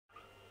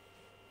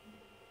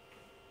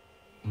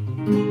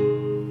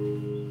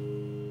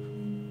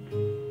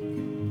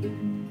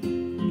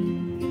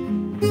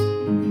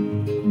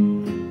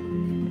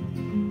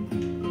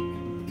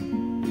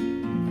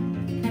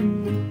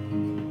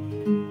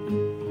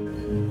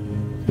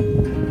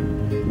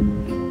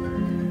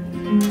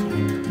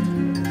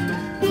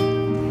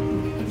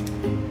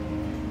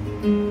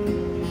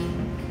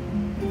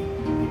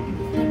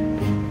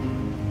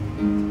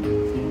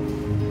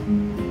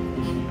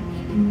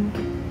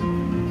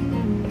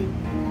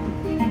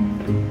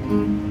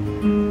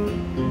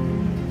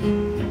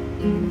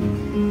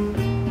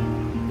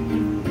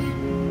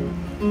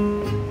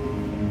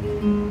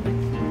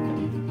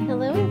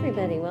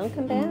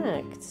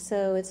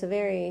it's a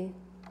very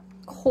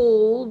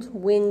cold,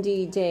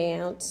 windy day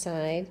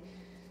outside,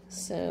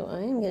 so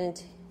I'm going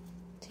to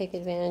take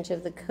advantage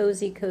of the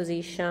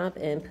𝐥𝐤𝐤𝐞 shop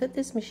and put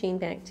this machine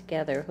back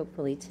together,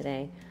 hopefully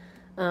today.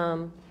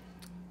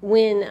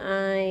 When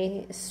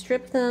I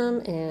strip them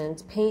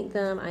and paint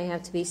them, I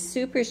have to be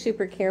super,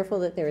 super careful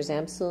that there is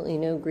absolutely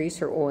no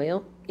grease or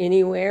oil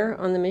anywhere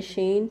on the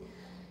machine.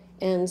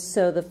 And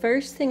so the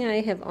first thing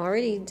I have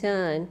already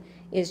done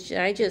is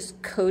I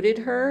just coated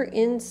her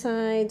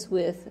insides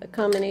with a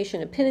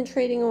combination of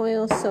penetrating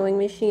oil, sewing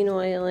machine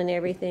oil, and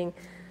everything,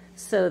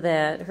 so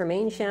that her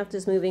main shaft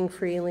is moving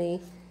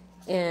freely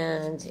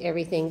and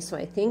everything. So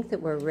I think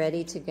that we're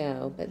ready to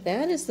go. But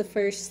that is the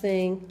first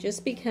thing,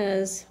 just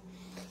because,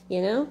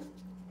 you know,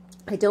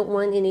 I don't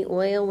want any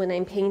oil when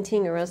I'm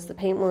painting or else the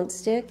paint won't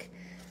stick.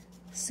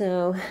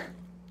 So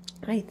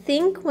I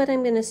think what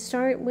I'm going to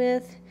start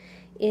with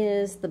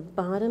is the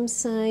bottom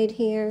side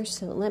here.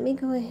 So let me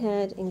go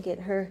ahead and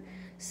get her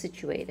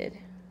situated.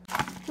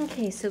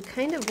 Okay, so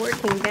kind of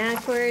working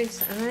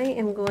backwards, I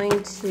am going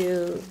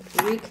to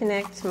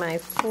reconnect my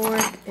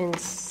fork and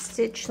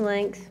stitch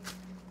length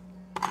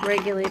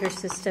regulator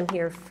system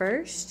here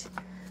first.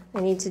 I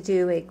need to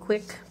do a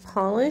quick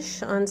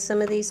polish on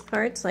some of these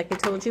parts. Like I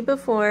told you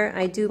before,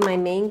 I do my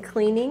main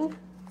cleaning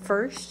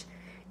first,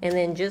 and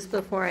then just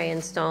before I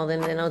install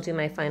them, then I'll do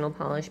my final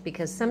polish,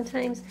 because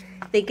sometimes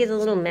they get a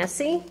little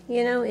messy,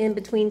 you know, in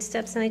between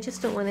steps, and I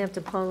just don't want to have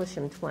to polish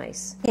them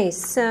twice. Okay,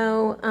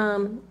 so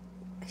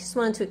I just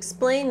wanted to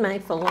explain my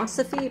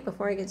philosophy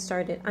before I get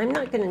started. I'm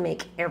not going to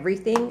make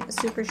everything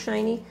super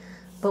shiny,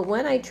 but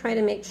what I try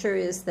to make sure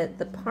is that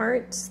the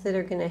parts that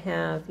are going to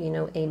have, you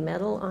know, a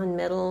metal on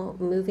metal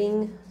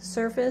moving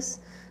surface,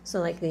 so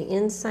like the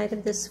inside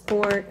of this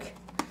fork,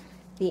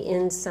 the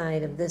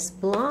inside of this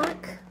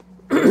block,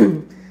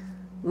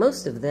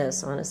 most of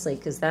this, honestly,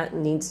 because that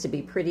needs to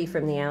be pretty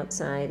from the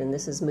outside, and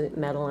this is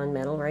metal on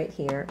metal right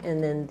here,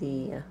 and then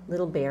the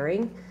little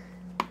bearing,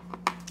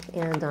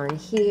 and on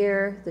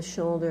here, the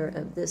shoulder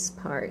of this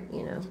part,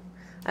 you know.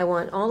 I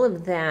want all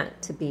of that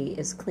to be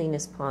as clean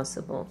as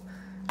possible.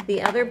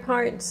 The other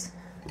parts,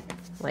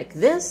 like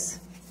this,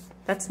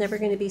 that's never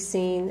going to be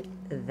seen.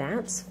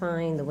 That's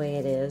fine the way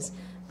it is.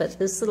 But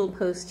this little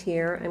post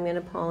here, I'm going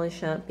to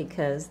polish up,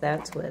 because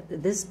that's what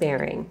this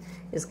bearing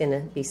is going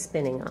to be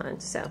spinning on.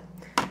 So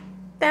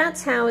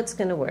that's how it's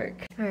going to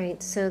work. All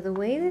right, so the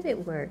way that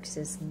it works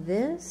is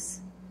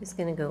this is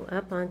going to go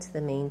up onto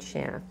the main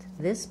shaft.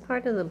 This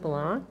part of the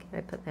block,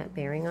 I put that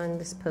bearing on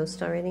this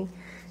post already.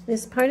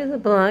 This part of the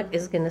block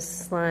is going to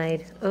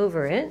slide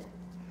over it,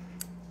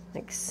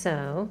 like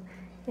so.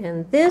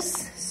 And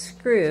this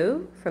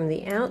screw from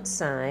the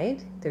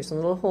outside, there's a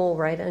little hole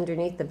right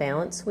underneath the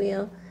balance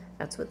wheel.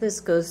 That's what this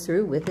goes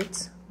through with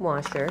its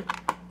washer,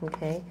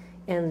 okay?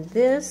 And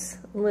this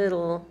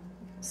little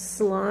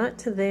slot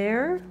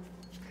there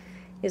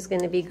is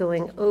going to be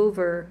going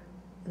over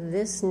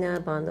this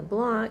nub on the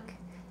block,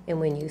 and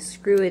when you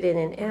screw it in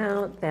and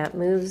out, that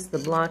moves the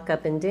block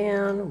up and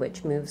down,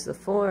 which moves the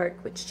fork,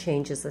 which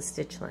changes the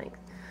stitch length.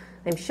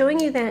 I'm showing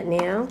you that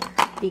now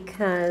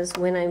because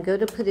when I go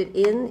to put it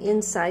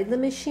inside the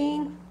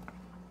machine,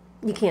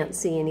 you can't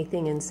see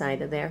anything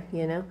inside of there,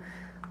 you know.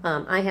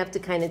 I have to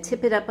kind of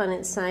tip it up on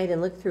its side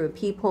and look through a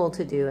peephole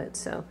to do it.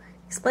 So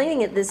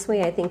explaining it this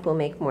way, I think, will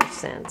make more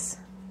sense.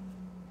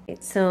 Okay,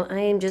 so I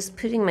am just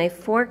putting my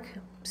fork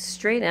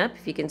straight up,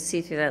 if you can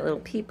see through that little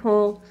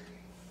peephole,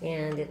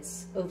 and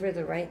it's over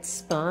the right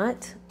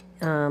spot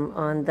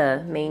on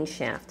the main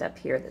shaft up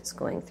here that's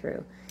going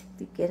through.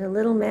 If you get a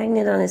little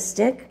magnet on a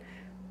stick,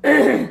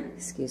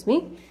 excuse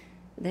me,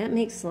 that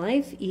makes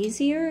life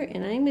easier,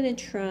 and I'm going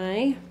to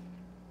try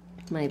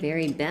my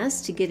very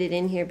best to get it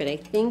in here, but I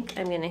think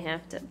I'm going to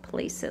have to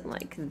place it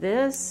like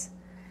this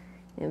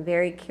and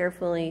very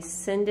carefully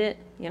send it,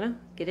 you know,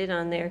 get it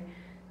on there,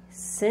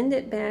 send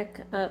it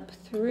back up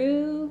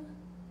through,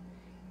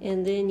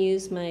 and then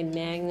use my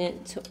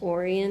magnet to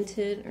orient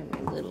it, or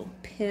my little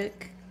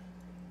pick,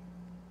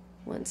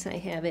 once I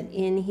have it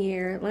in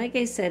here. Like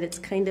I said, it's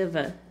kind of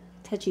a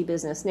touchy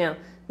business. Now,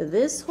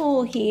 this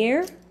hole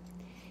here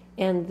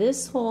and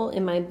this hole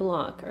in my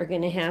block are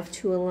going to have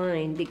to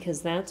align,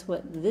 because that's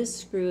what this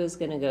screw is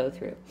going to go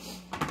through.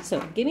 So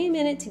give me a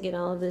minute to get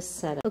all of this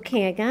set up.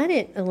 Okay, I got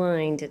it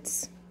aligned.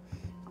 It's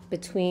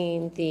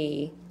between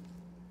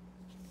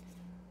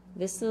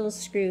this little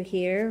screw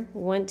here.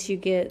 Once you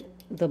get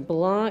the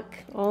block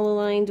all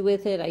aligned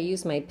with it, I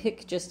use my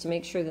pick just to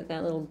make sure that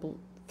that little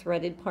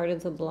threaded part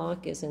of the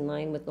block is in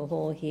line with the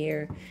hole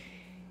here,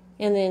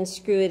 and then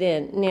screw it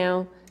in.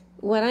 Now,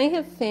 what I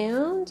have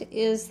found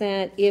is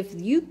that if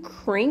you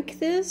crank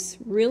this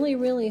really,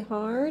 really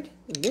hard,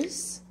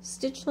 this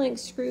stitch length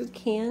screw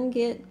can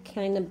get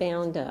kind of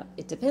bound up.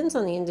 It depends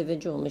on the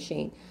individual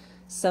machine.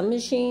 Some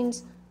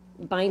machines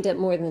bind up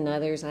more than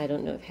others. I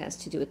don't know if it has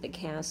to do with the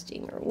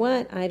casting or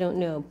what, I don't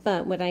know.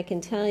 But what I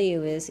can tell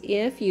you is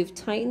if you've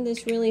tightened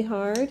this really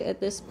hard at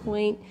this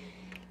point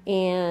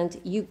and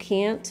you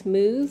can't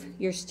move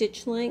your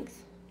stitch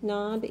length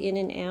knob in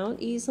and out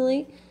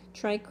easily,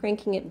 try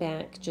cranking it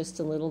back just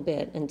a little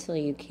bit until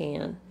you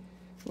can.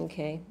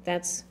 Okay,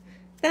 that's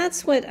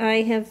what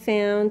I have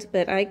found,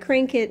 but I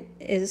crank it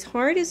as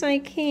hard as I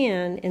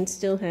can and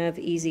still have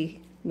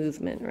easy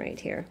movement right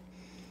here.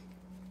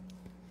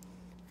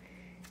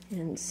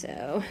 And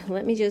so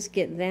let me just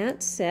get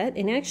that set.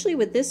 And actually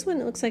with this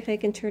one, it looks like I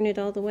can turn it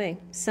all the way.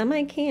 Some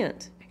I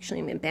can't.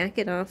 Actually, I'm going to back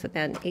it off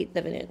about 1/8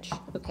 of an inch.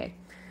 Okay.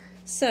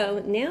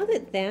 So now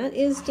that that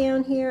is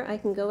down here, I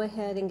can go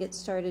ahead and get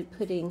started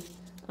putting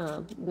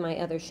my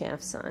other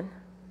shafts on.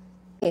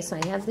 Okay, so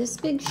I have this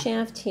big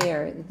shaft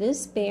here.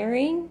 This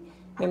bearing,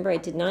 remember I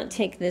did not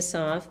take this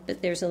off,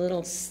 but there's a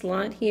little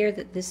slot here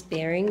that this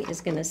bearing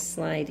is going to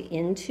slide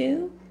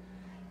into.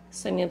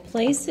 So I'm going to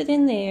place it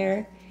in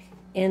there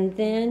and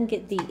then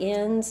get the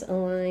ends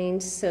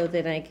aligned so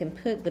that I can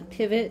put the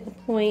pivot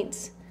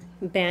points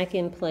back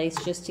in place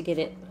just to get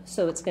it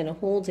so it's going to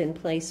hold in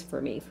place for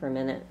me for a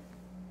minute.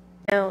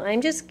 Now I'm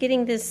just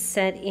getting this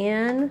set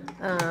in.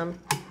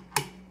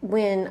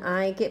 When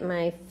I get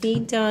my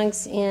feed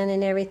dogs in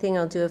and everything,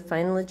 I'll do a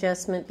final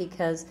adjustment,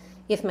 because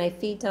if my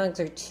feed dogs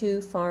are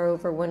too far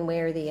over one way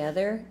or the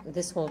other,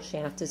 this whole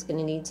shaft is going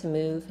to need to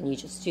move, and you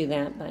just do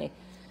that by,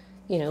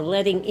 you know,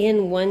 letting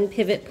in one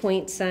pivot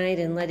point side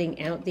and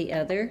letting out the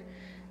other.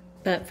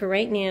 But for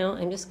right now,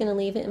 I'm just going to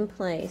leave it in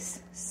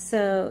place.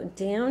 So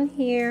down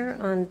here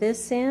on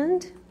this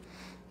end,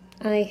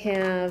 I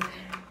have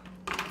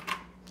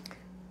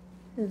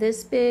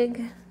this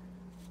big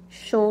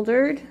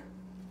shouldered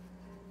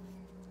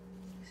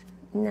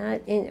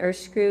nut in, or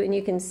screw, and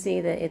you can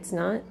see that it's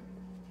not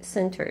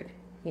centered,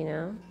 you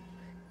know,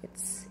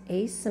 it's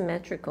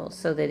asymmetrical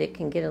so that it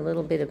can get a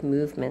little bit of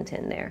movement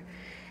in there.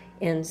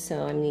 And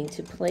so I need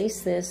to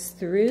place this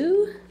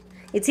through.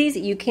 It's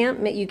easy, you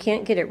can't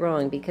get it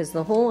wrong, because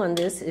the hole on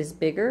this is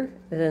bigger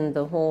than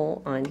the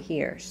hole on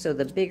here. So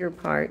the bigger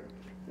part,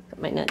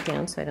 put my nut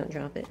down so I don't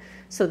drop it,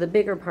 so the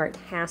bigger part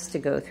has to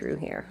go through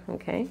here.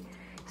 Okay,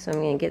 so I'm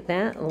going to get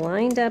that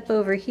lined up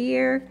over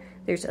here.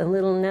 There's a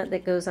little nut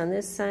that goes on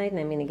this side, and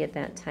I'm going to get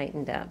that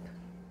tightened up.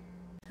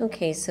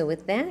 Okay, so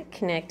with that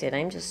connected,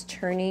 I'm just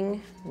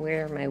turning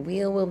where my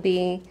wheel will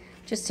be,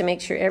 just to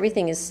make sure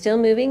everything is still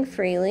moving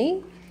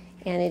freely.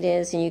 And it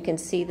is, and you can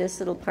see this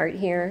little part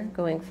here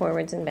going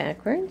forwards and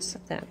backwards.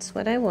 That's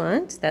what I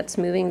want. That's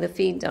moving the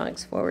feed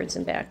dogs forwards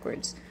and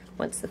backwards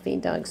once the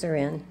feed dogs are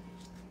in.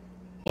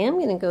 And I'm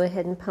going to go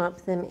ahead and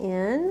pop them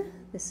in.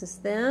 This is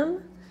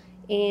them.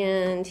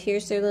 And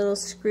here's their little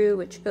screw,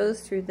 which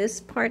goes through this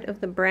part of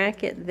the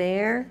bracket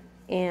there,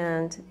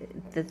 and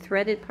the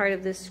threaded part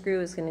of this screw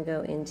is going to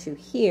go into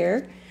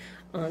here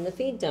on the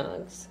feed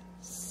dogs.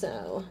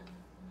 So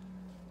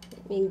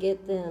let me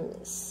get them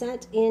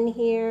set in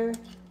here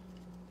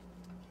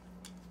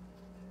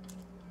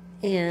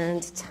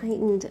and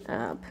tightened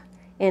up.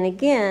 And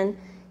again,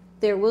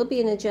 there will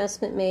be an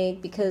adjustment made,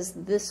 because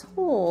this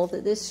hole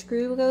that this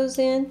screw goes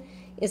in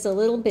is a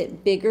little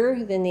bit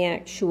bigger than the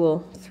actual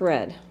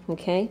thread,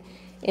 okay?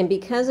 And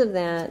because of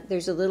that,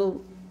 there's a little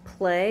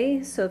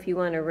play, so if you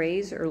want to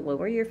raise or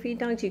lower your feed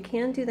dogs, you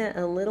can do that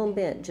a little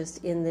bit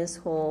just in this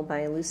hole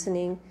by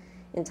loosening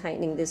and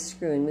tightening this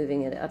screw and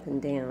moving it up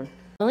and down.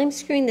 While I'm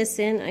screwing this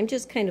in, I'm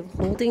just kind of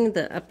holding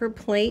the upper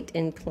plate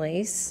in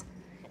place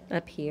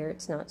up here.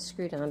 It's not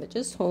screwed on, but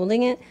just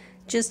holding it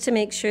just to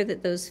make sure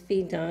that those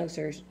feed dogs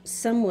are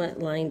somewhat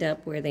lined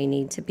up where they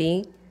need to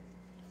be.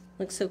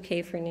 Looks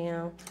okay for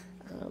now.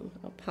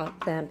 I'll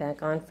pop that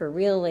back on for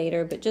real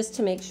later, but just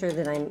to make sure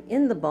that I'm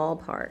in the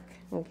ballpark,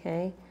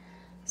 okay?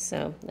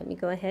 So let me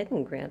go ahead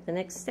and grab the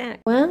next stack.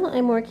 While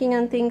I'm working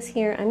on things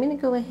here, I'm going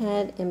to go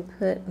ahead and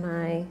put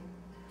my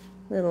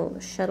little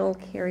shuttle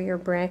carrier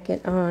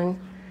bracket on.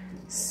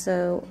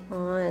 So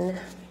on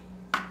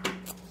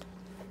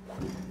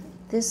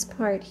this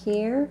part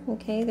here,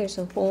 okay, there's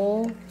a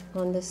hole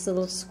on this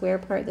little square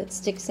part that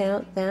sticks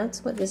out.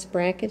 That's what this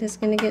bracket is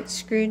going to get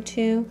screwed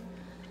to.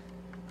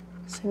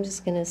 So I'm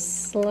just going to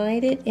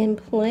slide it in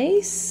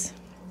place.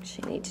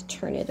 Actually, I need to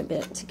turn it a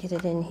bit to get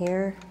it in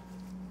here.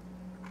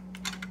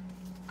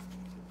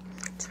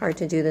 It's hard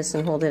to do this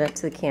and hold it up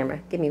to the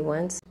camera. Give me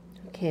one.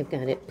 Okay, I've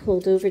got it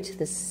pulled over to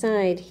the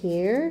side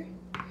here.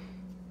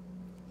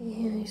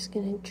 And I'm just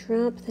going to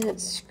drop that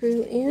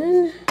screw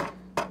in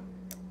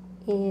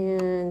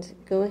and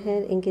go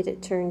ahead and get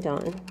it turned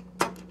on.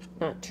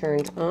 Not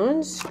turned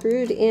on,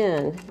 screwed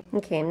in.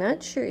 Okay, I'm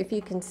not sure if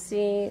you can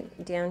see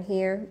down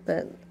here,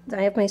 but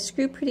I have my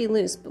screw pretty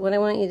loose, but what I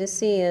want you to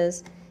see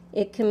is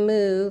it can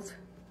move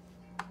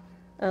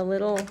a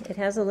little. It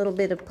has a little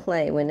bit of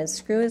play. When the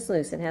screw is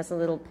loose, it has a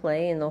little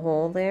play in the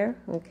hole there,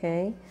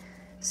 okay?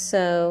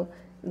 So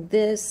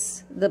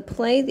the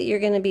play that you're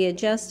going to be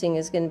adjusting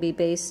is going to be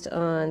based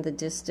on the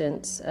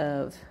distance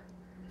of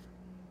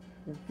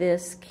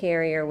this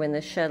carrier when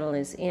the shuttle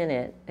is in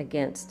it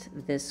against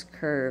this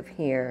curve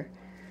here.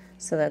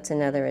 So that's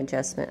another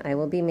adjustment I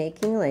will be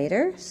making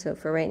later. So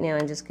for right now,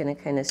 I'm just going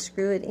to kind of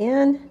screw it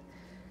in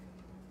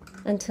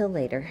until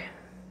later.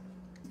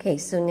 Okay,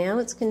 so now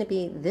it's going to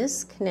be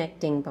this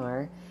connecting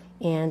bar,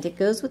 and it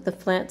goes with the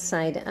flat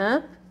side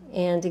up.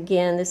 And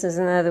again, this is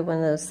another one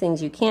of those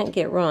things you can't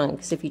get wrong,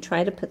 because if you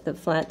try to put the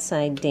flat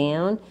side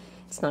down,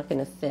 it's not going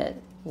to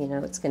fit. you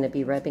know, it's going to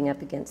be rubbing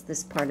up against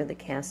this part of the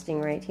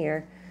casting right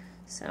here.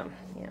 So,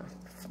 you know,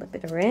 flip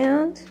it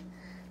around,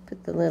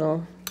 put the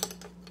little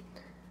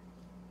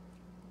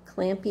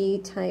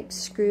clampy type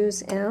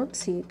screws out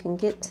so you can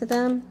get to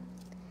them.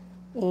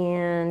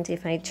 And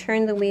if I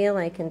turn the wheel,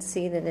 I can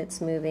see that it's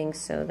moving,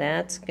 so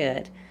that's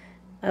good.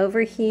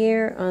 Over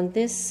here on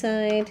this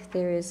side,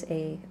 there is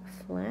a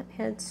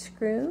flathead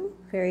screw,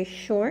 very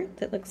short,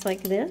 that looks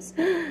like this.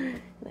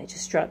 And I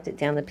just dropped it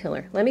down the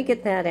pillar. Let me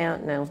get that out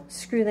and I'll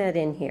screw that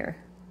in here.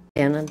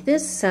 And on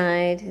this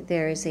side,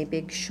 there is a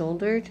big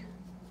shouldered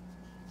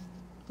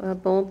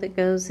bolt that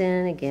goes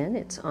in. Again,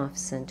 it's off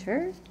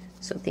center,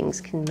 so things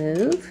can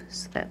move,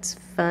 so that's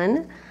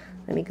fun.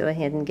 Let me go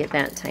ahead and get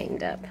that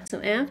tightened up.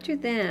 So after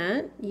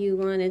that, you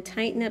want to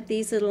tighten up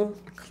these little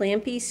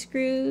clampy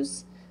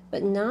screws,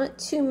 but not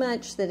too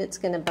much that it's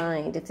going to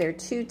bind. If they're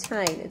too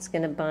tight, it's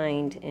going to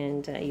bind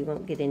and you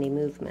won't get any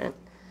movement.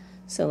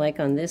 So like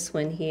on this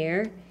one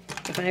here,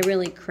 if I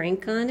really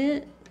crank on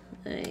it,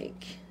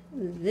 like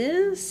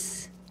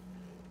this,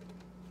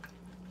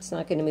 it's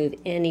not going to move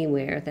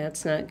anywhere.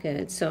 That's not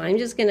good. So I'm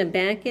just going to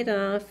back it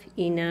off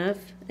enough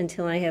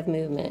until I have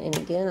movement. And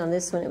again, on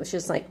this one, it was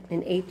just like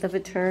 1/8 of a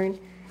turn,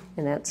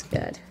 and that's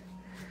good.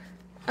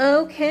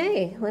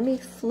 Okay, let me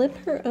flip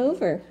her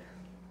over.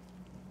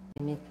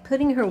 I'm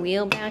putting her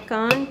wheel back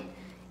on,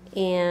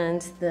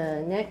 and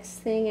the next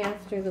thing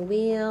after the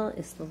wheel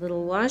is the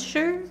little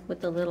washer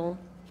with the little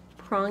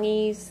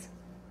prongies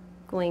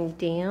going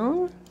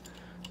down.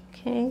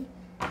 Okay,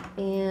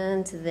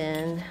 and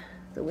then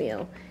the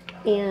wheel.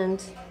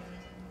 And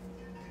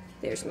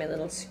there's my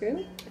little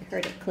screw. I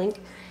heard it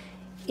clink.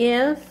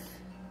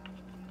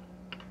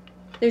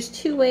 There's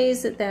two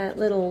ways that that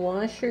little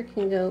washer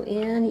can go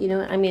in. You know,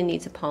 I'm going to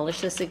need to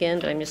polish this again,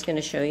 but I'm just going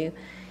to show you.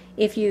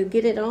 If you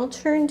get it all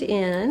turned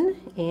in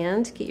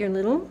and get your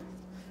little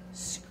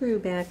screw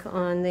back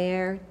on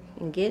there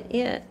and get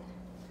it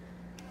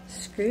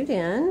screwed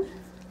in,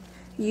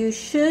 you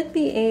should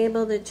be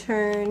able to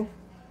turn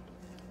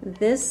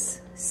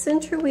this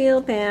center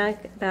wheel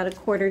back about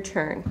 1/4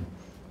 turn.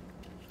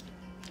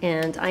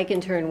 And I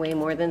can turn way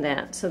more than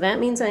that. So that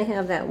means I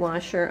have that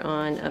washer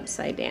on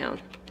upside down.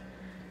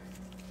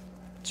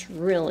 It's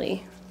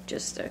really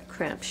just a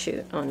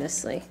crapshoot,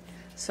 honestly.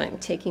 So I'm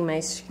taking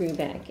my screw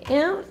back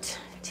out,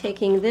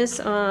 taking this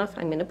off.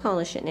 I'm going to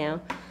polish it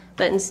now.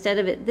 But instead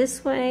of it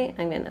this way,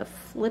 I'm going to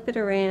flip it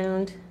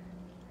around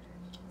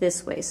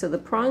this way. So the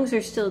prongs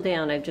are still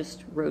down. I've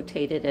just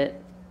rotated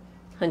it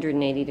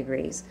 180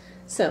 degrees.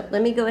 So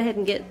let me go ahead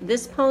and get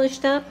this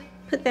polished up,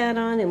 put that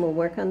on, and we'll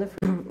work on the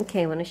front.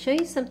 Okay, I want to show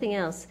you something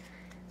else.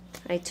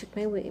 I took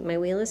my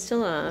wheel is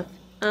still off.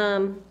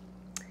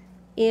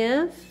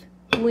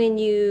 When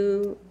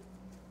you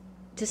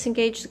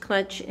disengage the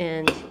clutch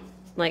and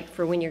like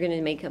for when you're going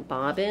to make a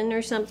bobbin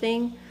or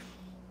something,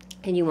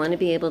 and you want to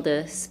be able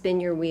to spin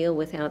your wheel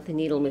without the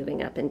needle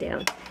moving up and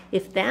down.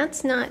 If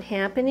that's not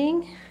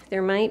happening,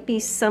 there might be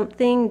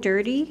something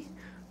dirty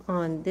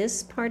on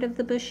this part of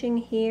the bushing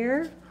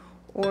here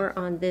or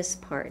on this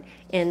part.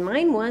 And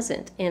mine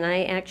wasn't. And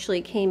I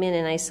actually came in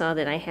and I saw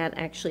that I had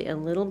actually a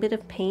little bit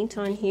of paint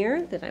on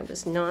here that I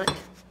was not,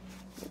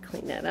 let me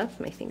clean that up,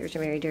 my fingers are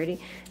very dirty,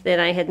 that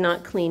I had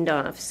not cleaned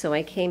off. So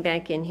I came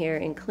back in here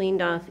and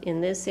cleaned off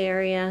in this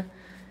area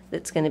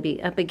that's going to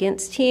be up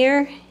against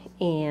here,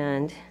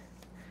 and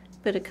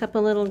put a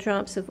couple little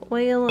drops of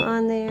oil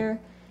on there,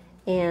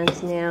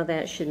 and now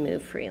that should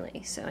move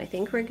freely. So I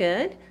think we're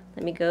good.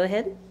 Let me go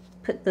ahead and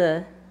put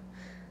the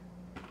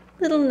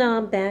little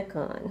knob back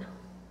on.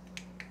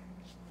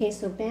 Okay,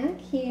 so back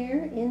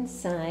here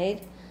inside,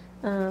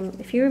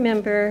 if you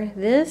remember,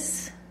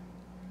 this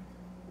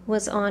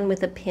was on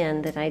with a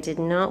pin that I did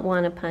not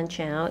want to punch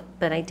out,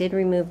 but I did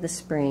remove the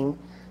spring.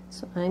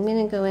 So I'm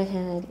going to go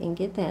ahead and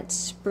get that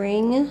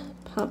spring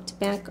popped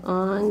back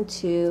on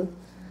to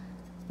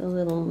the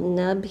little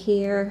nub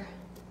here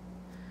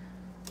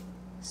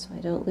so I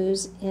don't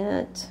lose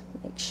it.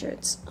 Make sure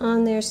it's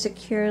on there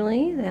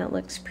securely. That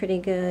looks pretty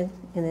good.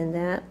 And then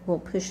that will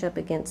push up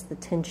against the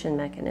tension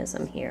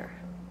mechanism here.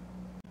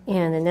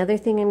 And another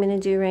thing I'm going to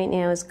do right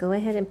now is go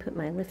ahead and put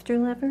my lifter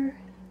lever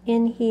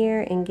in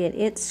here and get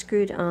it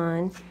screwed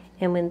on.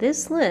 And when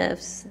this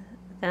lifts,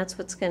 that's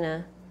what's going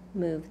to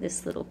move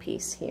this little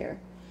piece here.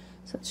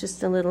 So it's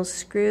just a little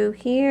screw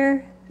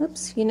here.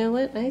 Oops, you know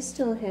what? I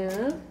still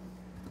have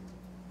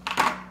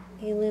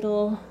a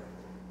little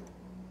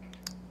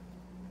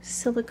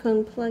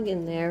silicone plug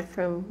in there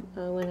from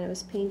when I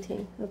was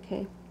painting.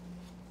 Okay.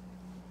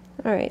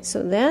 Alright,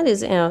 so that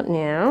is out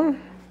now.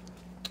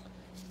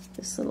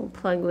 This little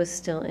plug was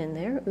still in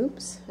there.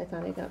 Oops, I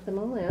thought I got them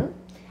all out.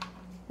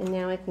 And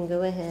now I can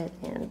go ahead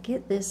and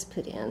get this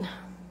put in.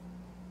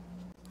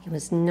 It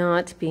was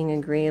not being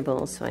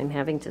agreeable, so I'm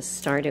having to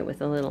start it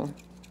with a little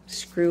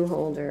screw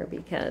holder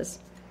because,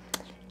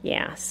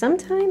 yeah,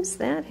 sometimes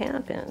that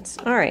happens.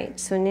 Alright,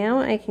 so now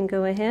I can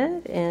go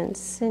ahead and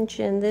cinch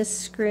in this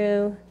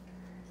screw.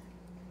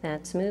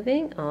 That's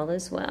moving, all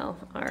is well.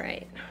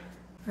 Alright.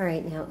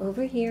 Alright, now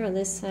over here on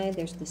this side,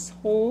 there's this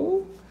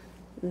hole.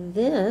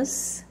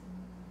 This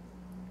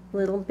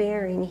little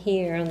bearing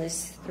here on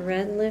this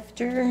thread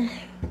lifter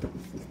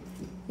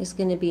is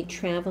going to be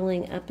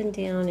traveling up and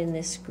down in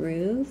this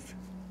groove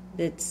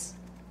that's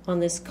on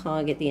this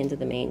cog at the end of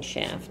the main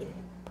shaft.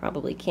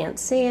 Probably can't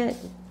see it.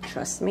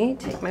 Trust me,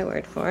 take my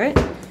word for it.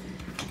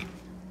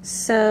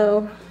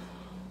 So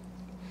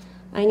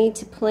I need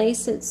to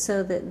place it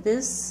so that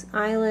this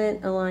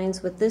eyelet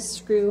aligns with this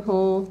screw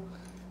hole.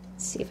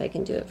 Let's see if I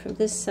can do it from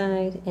this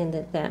side, and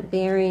that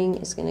bearing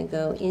is going to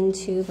go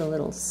into the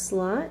little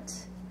slot.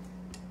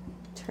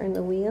 Turn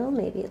the wheel,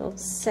 maybe it'll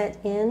set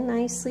in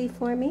nicely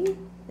for me.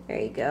 There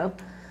you go.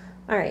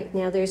 All right,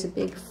 now there's a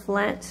big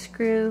flat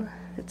screw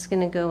that's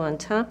going to go on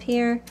top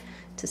here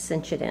to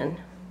cinch it in.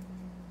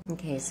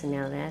 Okay, so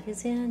now that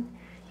is in.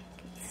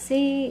 You can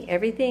see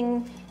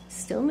everything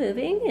still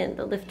moving, and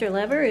the lifter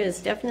lever is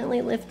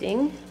definitely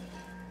lifting.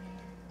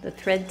 The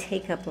thread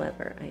take-up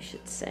lever, I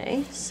should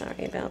say.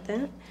 Sorry about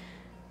that.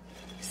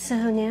 So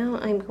now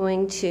I'm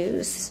going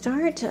to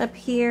start up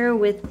here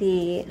with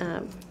the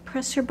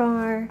presser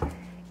bar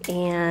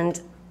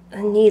and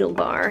a needle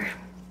bar.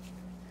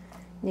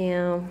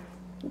 Now,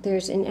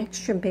 there's an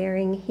extra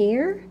bearing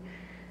here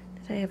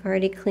that I have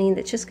already cleaned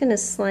that's just going to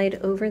slide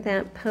over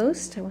that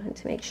post. I wanted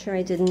to make sure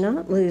I did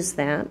not lose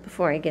that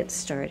before I get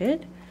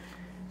started.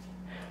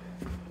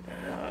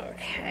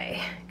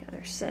 Okay, got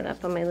her set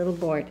up on my little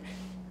board.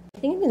 I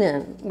think I'm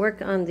going to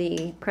work on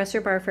the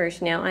presser bar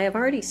first. Now, I have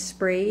already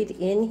sprayed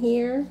in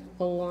here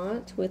a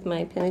lot with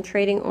my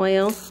penetrating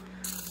oil,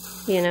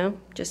 you know,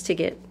 just to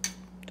get,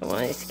 don't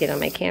want it to get on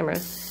my camera,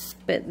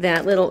 but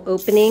that little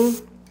opening,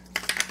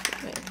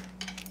 my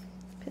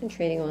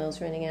penetrating oil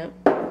is running out,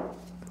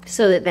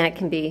 so that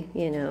can be,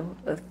 you know,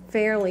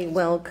 fairly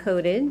well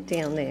coated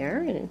down there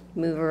and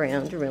move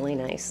around really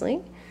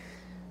nicely.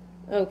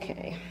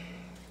 Okay,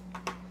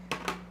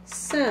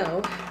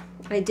 so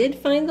I did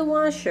find the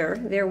washer.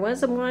 There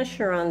was a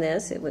washer on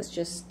this. It was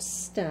just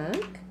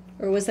stuck.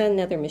 Or was that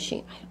another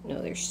machine? I don't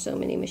know. There's so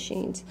many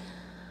machines.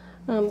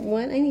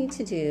 What I need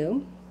to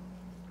do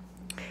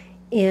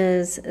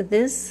is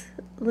this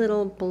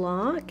little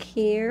block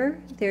here.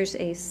 There's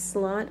a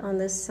slot on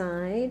this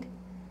side,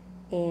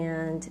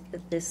 and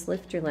this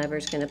lifter lever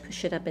is going to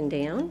push it up and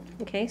down.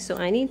 Okay, so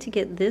I need to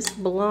get this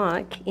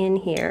block in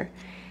here.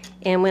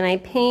 And when I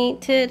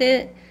painted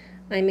it,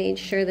 I made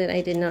sure that I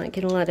did not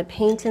get a lot of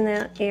paint in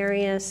that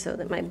area so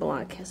that my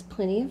block has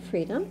plenty of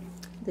freedom.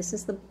 This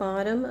is the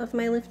bottom of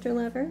my lifter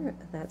lever.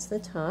 That's the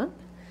top.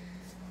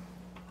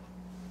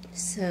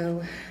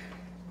 So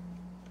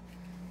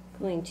I'm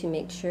going to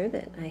make sure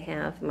that I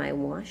have my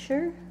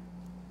washer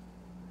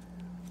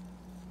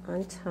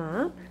on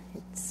top.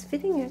 It's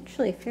fitting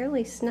actually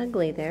fairly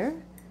snugly there.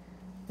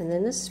 And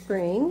then the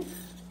spring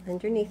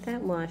underneath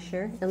that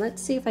washer. And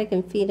let's see if I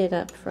can feed it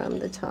up from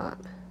the top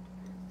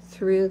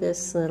through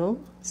this little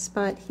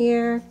spot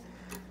here,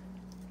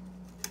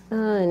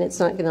 and it's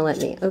not going to let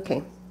me.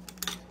 Okay.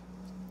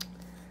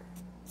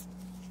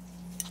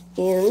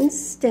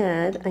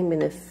 Instead, I'm going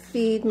to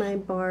feed my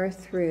bar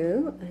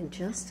through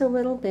just a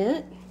little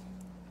bit,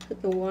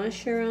 put the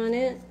washer on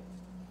it,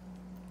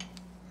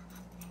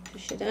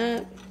 push it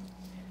up,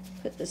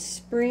 put the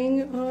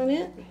spring on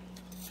it,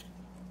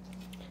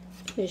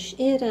 push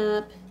it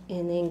up,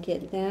 and then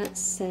get that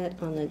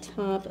set on the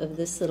top of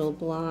this little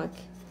block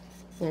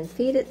and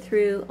feed it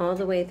through all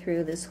the way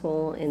through this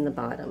hole in the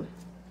bottom.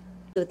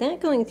 So with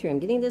that going through, I'm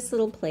getting this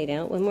little plate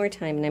out one more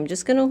time, and I'm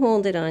just going to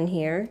hold it on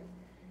here.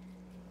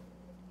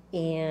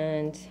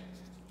 And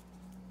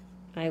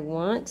I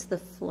want the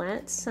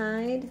flat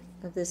side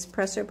of this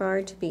presser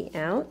bar to be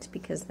out,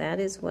 because that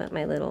is what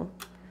my little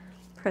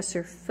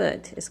presser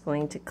foot is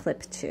going to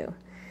clip to.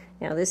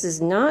 Now, this is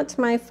not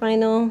my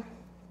final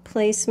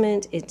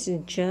placement. It's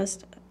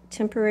just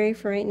temporary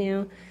for right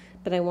now.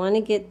 But I want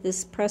to get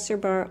this presser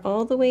bar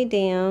all the way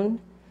down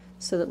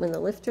so that when the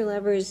lifter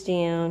lever is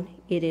down,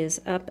 it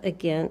is up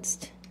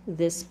against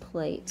this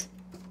plate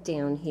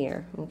down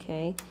here,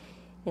 okay?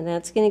 And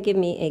that's going to give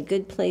me a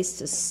good place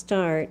to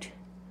start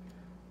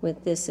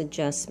with this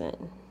adjustment.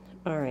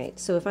 All right,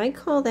 so if I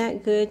call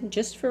that good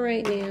just for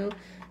right now,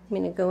 I'm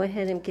going to go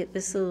ahead and get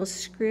this little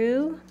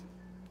screw,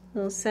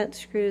 little set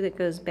screw that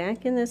goes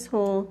back in this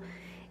hole,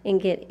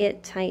 and get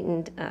it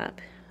tightened up.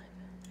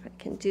 If I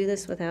can do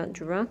this without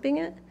dropping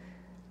it,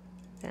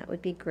 that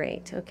would be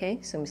great. Okay,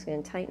 so I'm just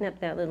going to tighten up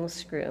that little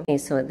screw. Okay,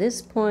 so at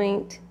this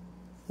point,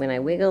 when I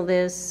wiggle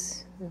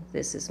this,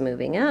 this is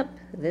moving up,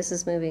 this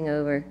is moving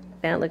over.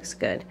 That looks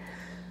good.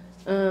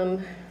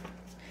 I'm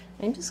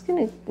just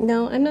going to,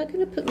 no, I'm not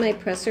going to put my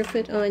presser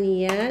foot on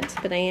yet,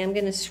 but I am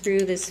going to screw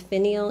this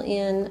finial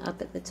in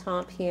up at the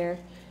top here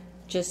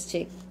just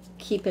to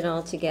keep it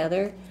all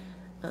together.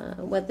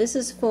 What this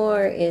is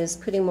for is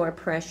putting more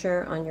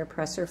pressure on your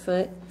presser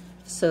foot.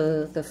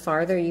 So the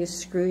farther you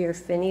screw your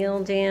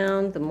finial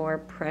down, the more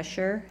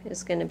pressure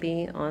is going to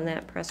be on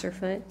that presser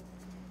foot.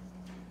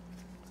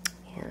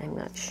 And I'm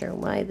not sure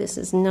why this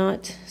is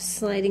not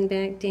sliding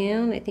back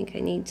down. I think I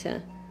need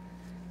to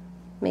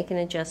make an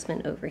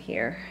adjustment over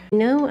here.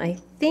 No, I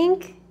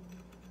think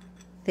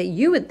that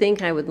you would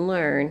think I would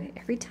learn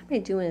every time I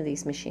do one of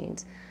these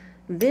machines.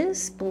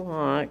 this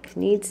block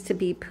needs to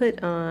be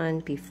put on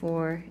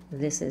before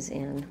this is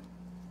in.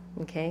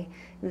 Okay,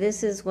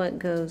 this is what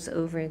goes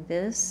over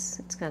this.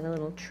 It's got a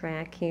little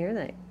track here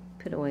that I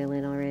put oil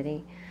in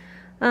already.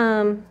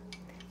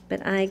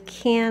 But I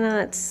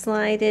cannot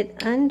slide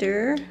it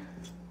under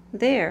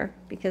there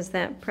because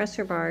that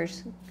pressure bar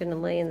is going to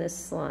lay in this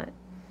slot.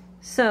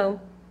 So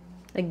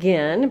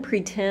again,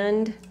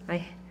 pretend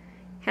I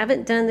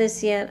haven't done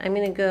this yet. I'm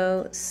going to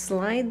go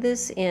slide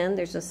this in.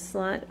 There's a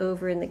slot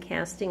over in the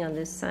casting on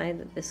this side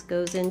that this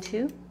goes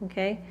into,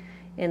 okay?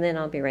 And then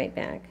I'll be right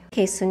back.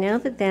 Okay, so now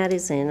that that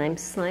is in, I'm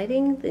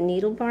sliding the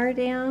needle bar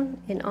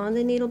down, and on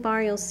the needle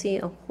bar you'll see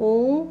a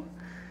hole.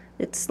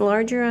 It's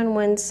larger on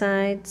one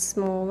side,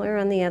 smaller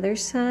on the other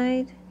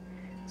side.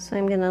 So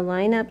I'm going to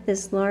line up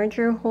this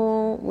larger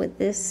hole with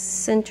this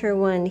center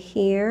one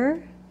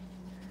here.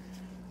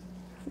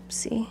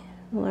 Oopsie,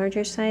 the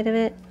larger side of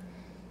it.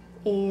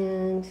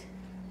 And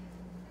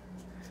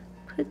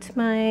put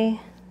my,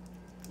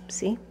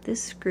 see,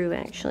 this screw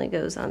actually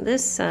goes on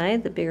this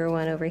side, the bigger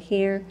one over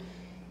here.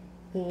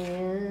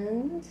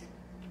 And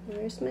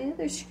where's my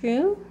other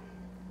screw?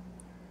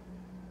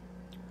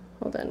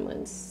 Hold on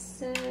one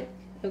sec.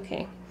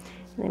 Okay,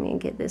 let me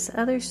get this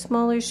other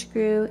smaller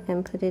screw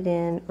and put it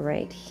in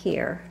right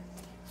here.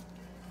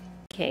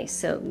 Okay,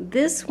 so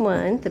this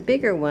one, the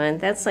bigger one,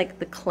 that's like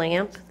the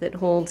clamp that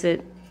holds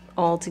it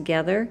all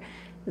together.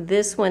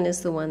 This one is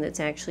the one that's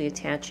actually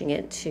attaching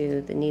it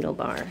to the needle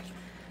bar.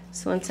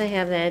 So once I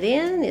have that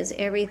in, is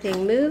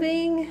everything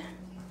moving?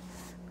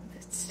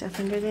 Put stuff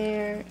under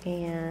there,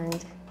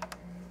 and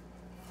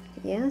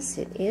yes,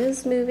 it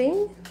is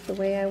moving the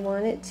way I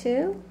want it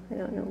to. I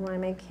don't know why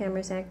my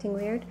camera's acting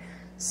weird.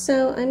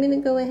 So I'm going to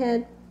go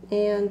ahead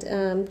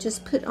and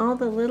just put all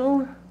the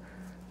little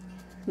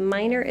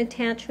minor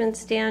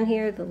attachments down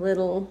here, the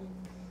little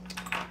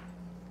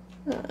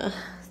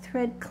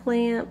thread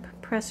clamp,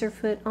 presser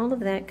foot, all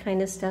of that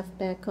kind of stuff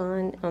back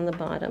on the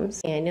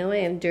bottoms. I know I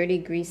have dirty,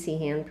 greasy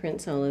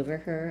handprints all over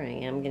her. I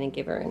am going to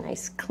give her a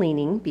nice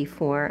cleaning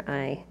before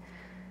I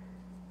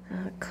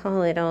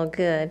call it all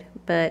good.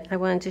 But I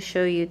wanted to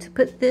show you to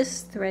put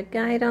this thread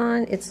guide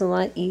on. It's a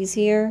lot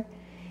easier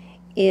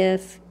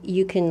if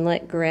you can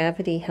let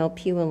gravity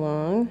help you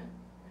along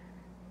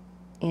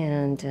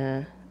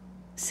and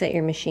set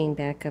your machine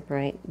back up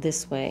right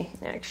this way.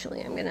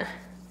 Actually, I'm going to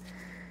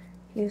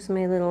use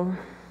my little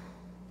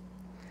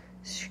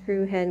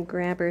screw head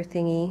grabber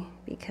thingy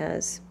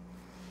because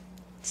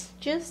it's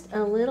just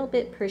a little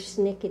bit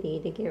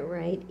persnickety to get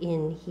right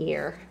in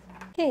here.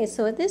 Okay,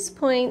 so at this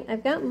point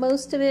I've got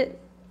most of it,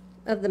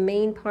 of the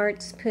main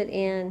parts put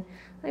in.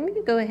 I'm going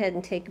to go ahead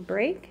and take a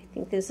break. I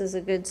think this is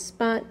a good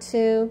spot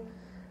to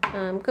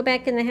go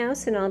back in the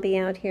house, and I'll be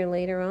out here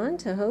later on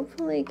to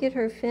hopefully get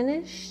her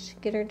finished,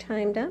 get her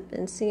timed up,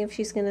 and see if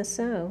she's going to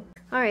sew.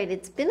 Alright,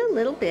 it's been a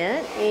little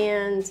bit,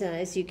 and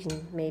as you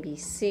can maybe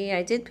see,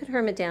 I did put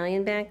her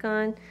medallion back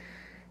on.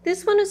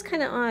 This one was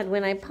kind of odd.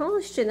 When I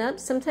polished it up,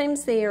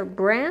 sometimes they are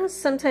brass,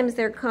 sometimes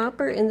they're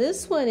copper, and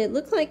this one, it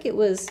looked like it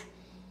was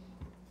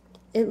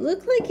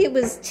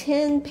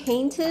tin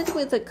painted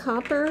with a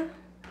copper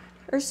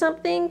or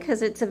something,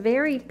 because it's a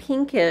very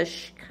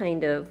pinkish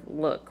kind of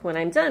look when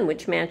I'm done,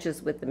 which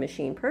matches with the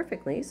machine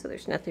perfectly, so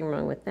there's nothing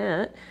wrong with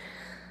that.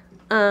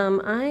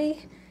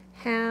 I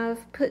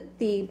have put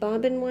the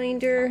bobbin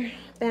winder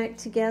back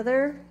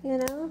together, you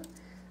know.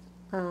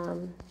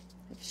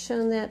 I've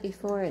shown that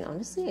before, and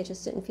honestly I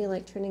just didn't feel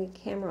like turning a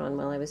camera on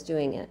while I was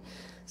doing it.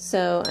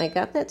 So I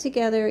got that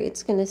together.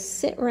 It's going to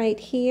sit right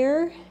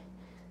here,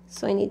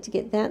 so I need to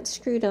get that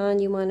screwed on.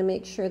 You want to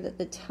make sure that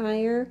the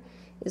tire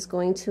is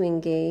going to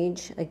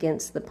engage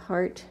against the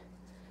part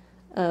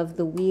of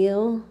the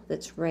wheel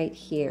that's right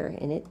here,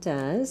 and it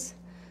does.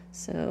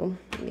 So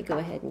let me go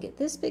ahead and get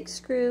this big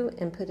screw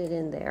and put it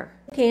in there.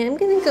 Okay, I'm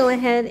going to go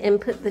ahead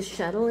and put the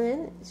shuttle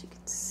in. As you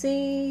can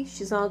see,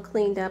 she's all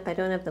cleaned up. I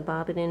don't have the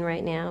bobbin in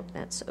right now.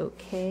 That's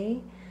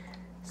okay.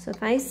 So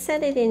if I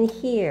set it in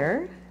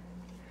here,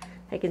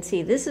 I can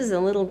see this is a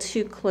little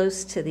too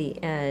close to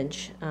the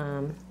edge.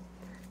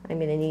 I'm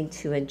going to need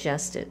to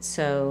adjust it.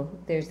 So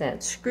there's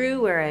that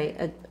screw where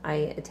I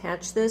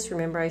attach this.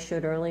 Remember I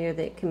showed earlier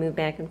that it can move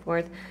back and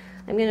forth.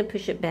 I'm going to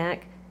push it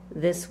back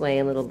this way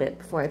a little bit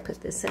before I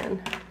put this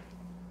in.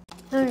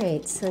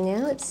 Alright, so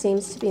now it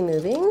seems to be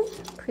moving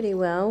pretty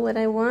well. What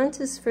I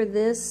want is for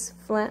this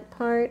flat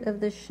part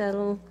of the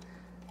shuttle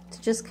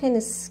to just kind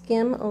of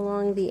skim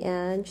along the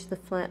edge. The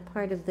flat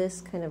part of this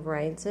kind of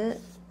rides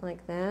it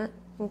like that,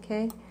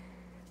 okay?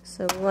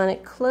 So we want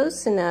it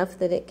close enough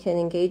that it can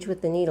engage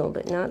with the needle,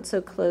 but not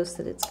so close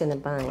that it's going to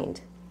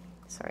bind.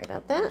 Sorry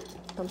about that,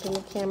 bumping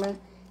the camera.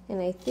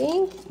 And I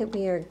think that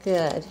we are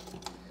good.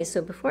 Okay,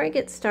 so before I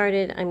get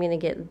started, I'm going to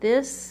get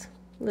this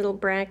little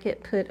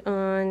bracket put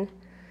on.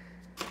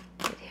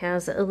 It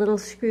has a little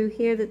screw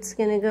here that's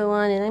going to go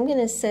on, and I'm going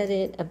to set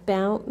it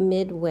about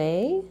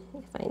midway.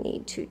 If I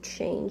need to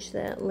change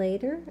that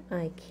later,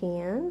 I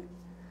can.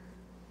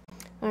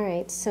 All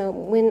right, so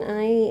when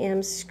I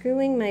am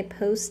screwing my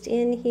post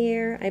in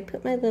here, I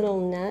put my little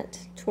nut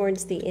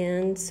towards the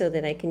end so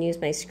that I can use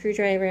my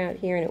screwdriver out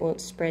here and it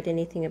won't spread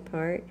anything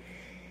apart.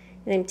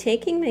 And I'm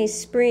taking my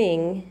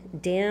spring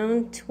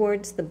down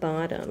towards the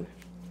bottom.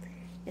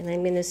 And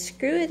I'm going to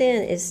screw it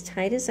in as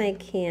tight as I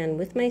can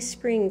with my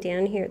spring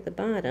down here at the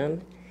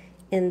bottom,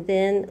 and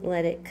then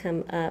let it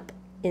come up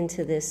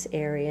into this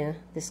area,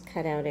 this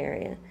cutout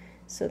area.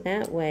 So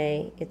that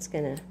way it's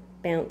going to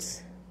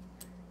bounce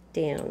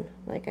down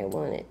like I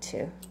want it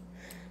to.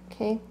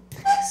 Okay,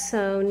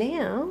 so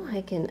now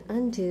I can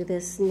undo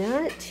this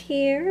nut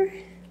here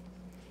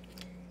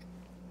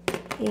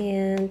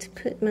and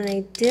put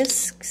my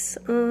discs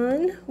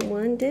on.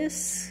 One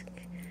disc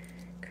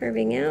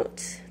curving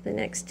out, the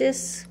next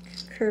disc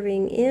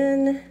curving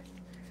in,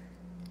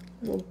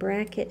 little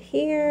bracket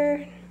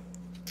here,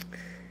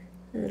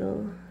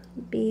 little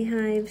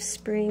beehive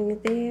spring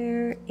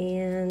there,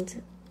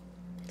 and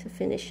to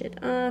finish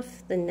it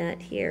off, the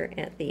nut here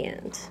at the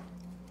end.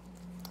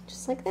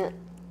 Just like that.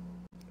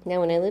 Now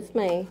when I lift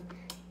my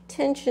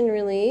tension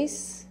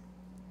release,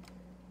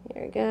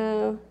 here we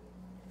go.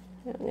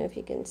 I don't know if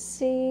you can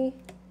see.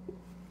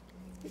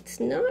 It's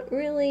not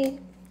really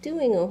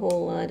doing a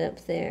whole lot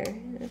up there,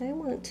 and I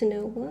want to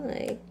know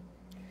why.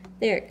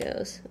 There it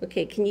goes.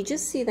 Okay, can you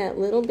just see that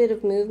little bit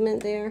of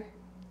movement there?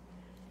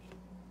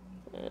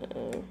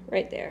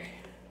 Right there.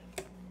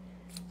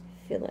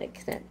 I feel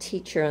like that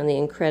teacher on The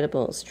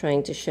Incredibles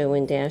trying to show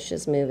when Dash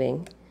is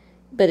moving.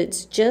 But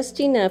it's just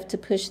enough to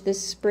push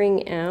this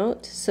spring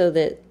out so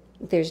that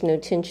there's no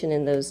tension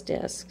in those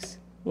discs.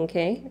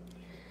 Okay?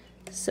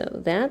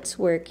 So that's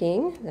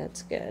working.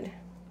 That's good.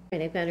 All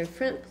right, I've got her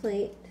front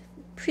plate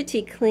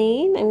pretty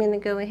clean. I'm going to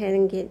go ahead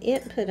and get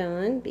it put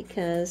on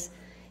because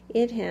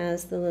it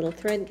has the little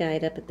thread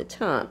guide up at the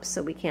top,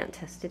 so we can't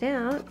test it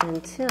out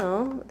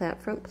until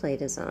that front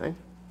plate is on.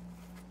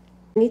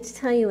 I need to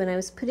tell you, when I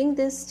was putting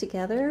this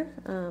together,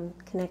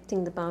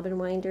 connecting the bobbin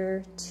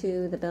winder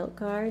to the belt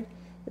guard,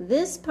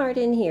 this part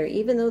in here,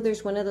 even though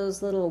there's one of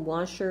those little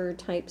washer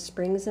type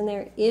springs in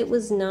there, it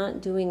was not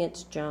doing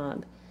its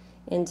job.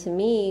 And to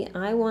me,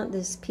 I want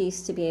this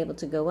piece to be able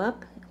to go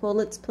up,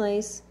 hold its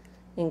place,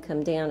 and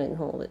come down and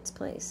hold its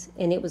place.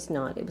 And it was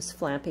not. It was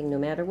flapping no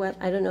matter what.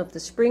 I don't know if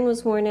the spring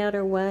was worn out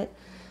or what.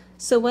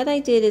 So what I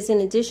did is, in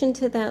addition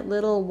to that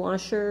little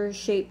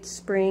washer-shaped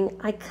spring,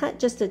 I cut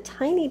just a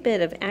tiny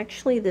bit of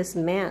actually this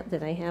mat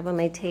that I have on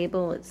my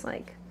table. It's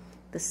like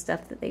the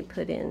stuff that they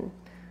put in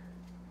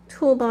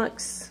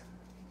toolbox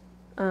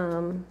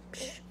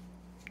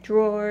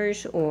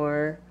drawers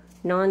or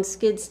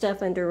non-skid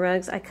stuff under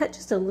rugs. I cut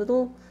just a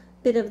little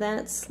bit of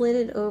that, slid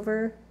it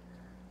over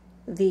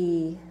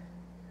the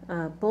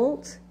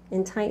bolt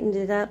and tightened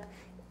it up,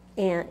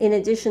 and in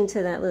addition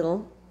to that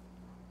little,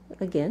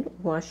 again,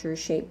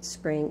 washer-shaped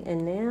spring,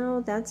 and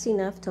now that's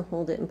enough to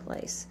hold it in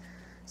place.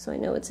 So I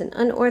know it's an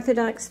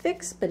unorthodox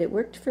fix, but it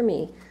worked for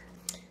me.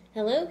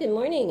 Hello, good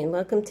morning, and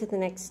welcome to the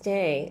next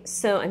day.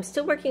 So I'm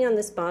still working on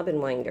this bobbin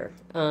winder.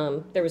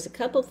 There was a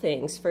couple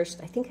things. First,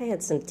 I think I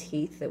had some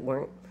teeth that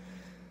weren't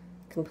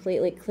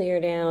completely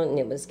cleared out, and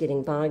it was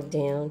getting bogged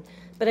down.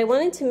 But I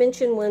wanted to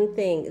mention one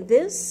thing.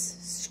 This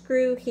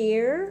screw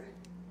here,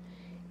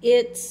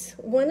 it's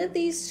one of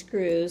these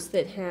screws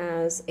that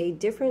has a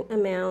different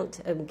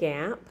amount of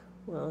gap.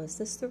 Well, is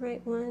this the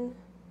right one?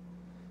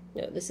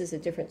 No, this is a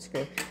different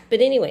screw.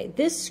 But anyway,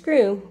 this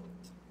screw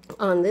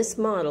on this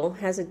model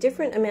has a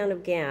different amount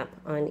of gap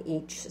on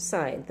each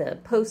side. The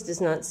post is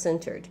not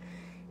centered.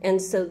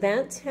 And so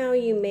that's how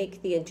you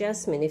make the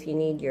adjustment if you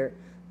need your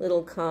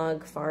little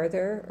cog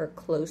farther or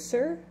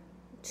closer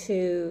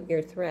to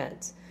your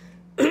threads.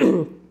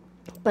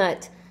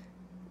 But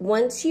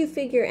once you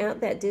figure out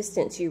that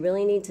distance, you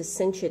really need to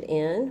cinch it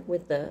in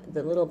with the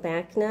little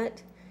back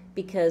nut,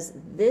 because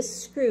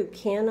this screw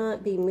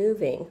cannot be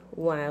moving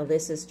while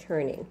this is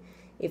turning.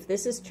 If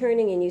this is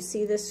turning and you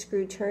see this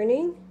screw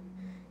turning,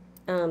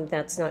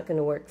 that's not going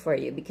to work for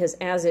you, because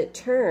as it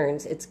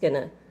turns, it's going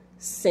to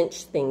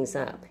cinch things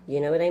up. You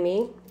know what I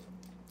mean?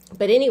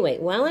 But anyway,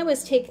 while I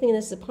was taking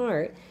this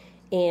apart,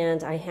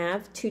 and I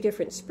have two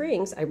different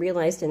springs, I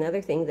realized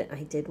another thing that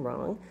I did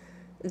wrong.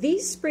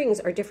 These springs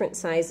are different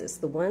sizes.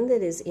 The one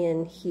that is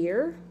in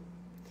here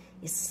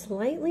is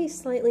slightly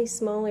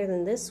smaller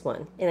than this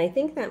one. And I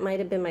think that might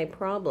have been my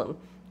problem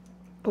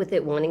with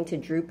it wanting to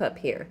droop up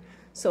here.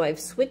 So I've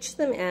switched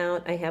them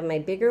out. I have my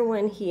bigger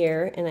one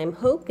here, and I'm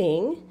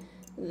hoping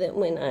that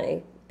when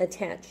I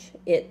attach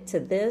it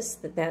to this,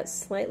 that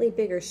slightly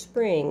bigger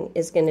spring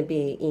is going to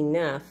be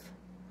enough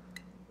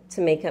to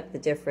make up the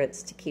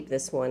difference to keep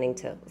this wanting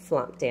to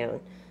flop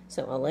down.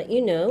 So I'll let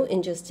you know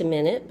in just a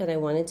minute, but I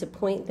wanted to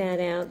point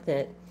that out,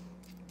 that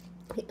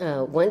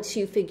once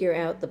you figure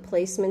out the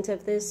placement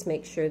of this,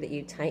 make sure that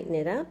you tighten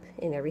it up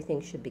and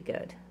everything should be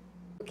good.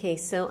 Okay,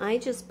 so I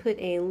just put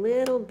a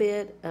little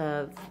bit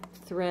of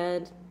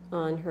thread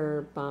on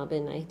her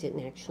bobbin. I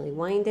didn't actually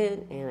wind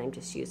it, and I'm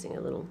just using a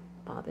little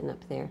bobbin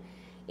up there.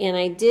 And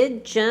I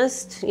did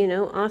just, you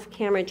know, off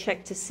camera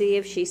check to see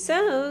if she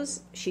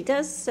sews. She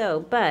does sew,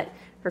 but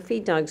Our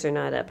feed dogs are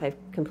not up. I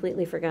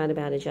completely forgot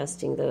about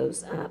adjusting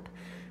those up.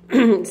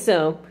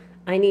 So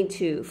I need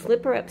to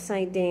flip her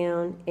upside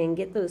down and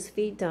get those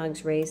feed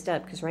dogs raised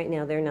up, because right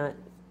now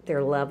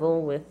they're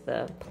level with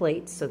the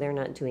plates, so they're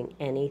not doing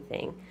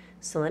anything.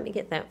 So let me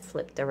get that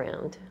flipped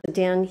around.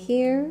 Down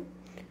here,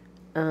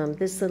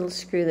 this little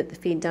screw that the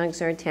feed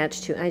dogs are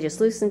attached to, I just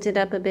loosened it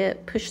up a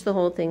bit, pushed the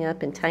whole thing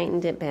up and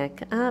tightened it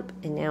back up,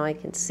 and now I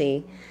can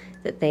see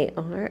that they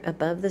are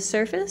above the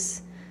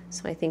surface,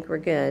 so I think we're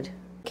good.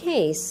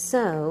 Okay,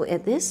 so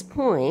at this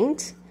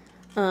point,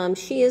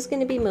 she is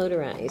going to be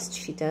motorized.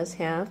 She does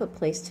have a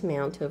place to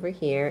mount over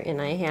here,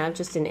 and I have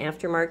just an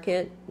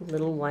aftermarket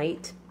little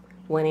white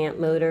 1 amp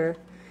motor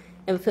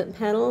and foot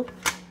pedal.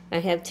 I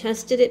have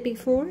tested it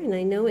before and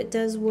I know it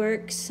does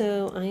work,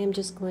 so I am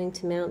just going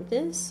to mount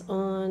this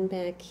on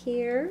back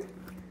here.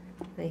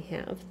 I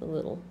have the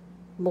little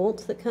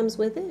bolt that comes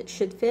with it. It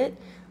should fit.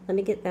 Let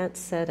me get that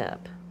set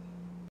up.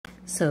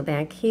 So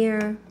back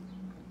here,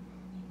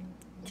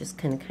 just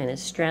kind of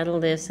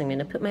straddle this. I'm going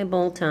to put my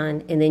bolt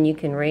on, and then you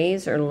can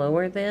raise or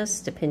lower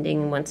this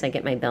depending once I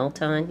get my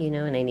belt on, you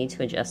know, and I need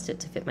to adjust it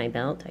to fit my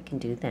belt. I can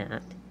do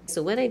that.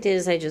 So what I did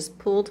is I just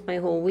pulled my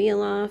whole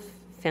wheel off,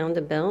 found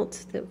a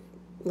belt that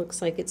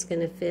looks like it's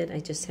going to fit. I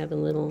just have a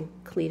little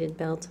pleated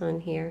belt on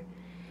here,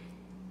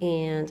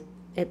 and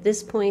at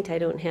this point I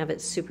don't have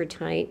it super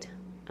tight.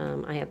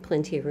 I have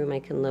plenty of room. I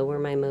can lower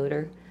my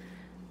motor,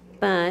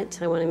 but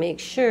I want to make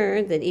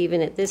sure that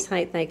even at this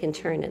height I can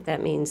turn it.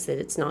 That means that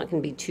it's not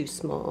going to be too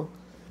small.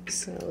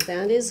 So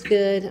that is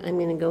good. I'm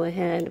going to go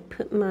ahead,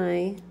 put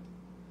my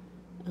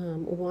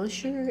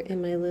washer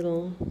and my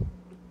little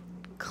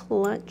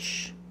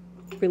clutch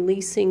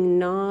releasing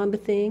knob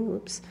thing,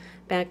 whoops,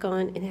 back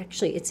on. And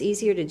actually it's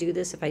easier to do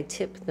this if I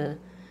tip the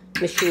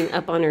machine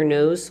up on her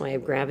nose, so I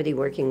have gravity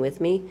working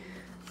with me,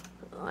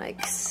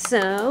 like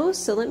so.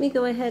 So let me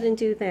go ahead and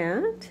do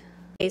that.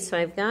 Okay, so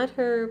I've got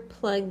her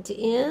plugged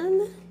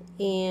in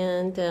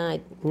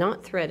and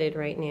not threaded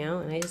right now,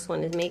 and I just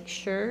want to make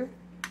sure.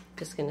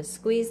 Just going to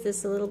squeeze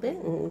this a little bit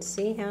and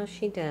see how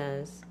she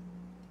does.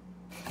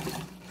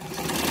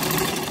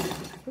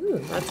 Ooh,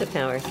 lots of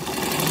power.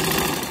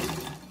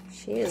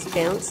 She is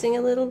bouncing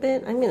a little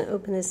bit. I'm going to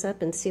open this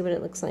up and see what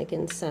it looks like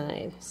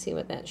inside. See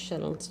what that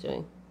shuttle's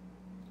doing.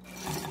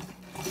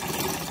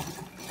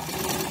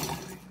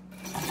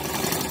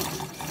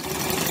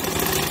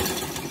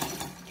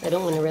 I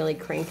don't want to really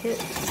crank it,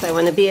 so I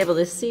want to be able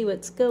to see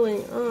what's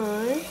going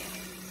on.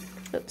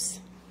 Oops.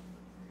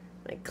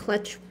 My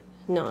clutch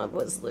knob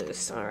was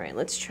loose. All right,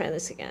 let's try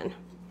this again.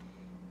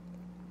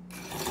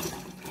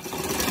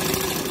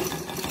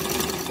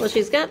 Well,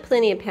 she's got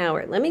plenty of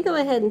power. Let me go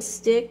ahead and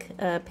stick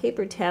a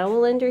paper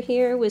towel under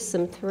here with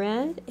some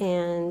thread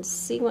and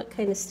see what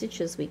kind of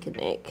stitches we can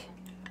make.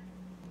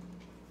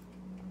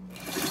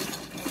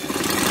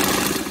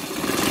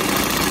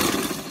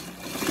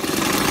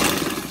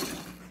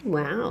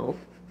 Wow,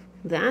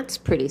 that's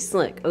pretty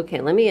slick.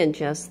 Okay, let me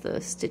adjust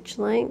the stitch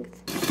length.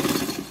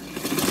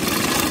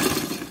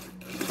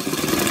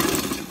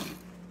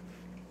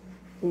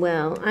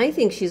 Well, I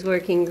think she's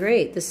working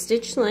great. The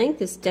stitch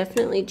length is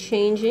definitely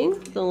changing,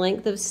 the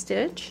length of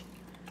stitch.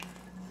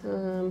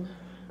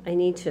 I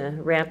need to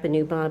wrap a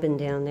new bobbin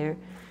down there.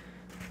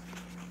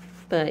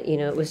 But, you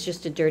know, it was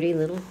just a dirty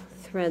little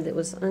thread that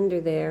was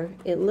under there.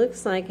 It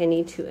looks like I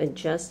need to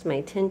adjust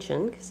my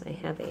tension because I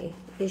have a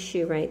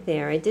issue right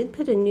there. I did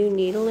put a new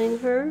needle in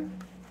her.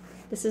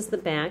 This is the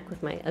back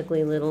with my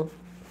ugly little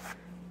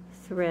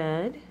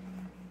thread.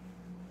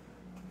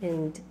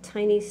 And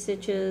tiny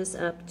stitches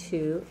up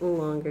to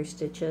longer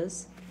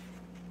stitches.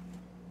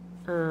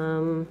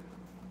 Yeah,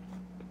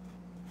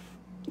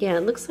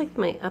 it looks like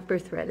my upper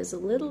thread is a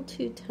little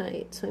too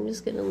tight, so I'm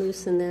just going to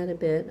loosen that a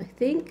bit. I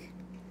think,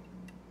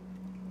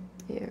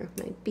 there,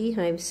 my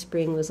beehive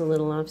spring was a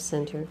little off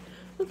center.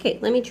 Okay,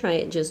 let me try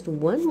it just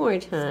one more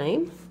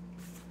time.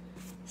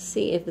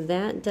 See if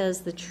that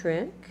does the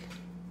trick.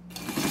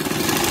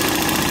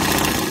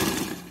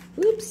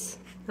 Oops,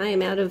 I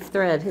am out of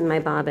thread in my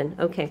bobbin.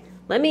 Okay.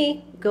 Let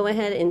me go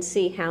ahead and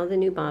see how the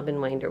new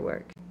bobbin winder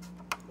works.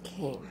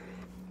 Okay,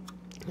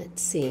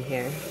 let's see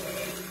here.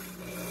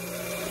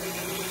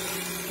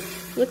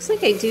 Looks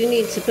like I do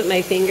need to put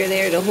my finger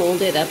there to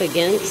hold it up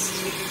against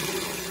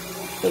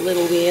the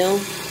little wheel.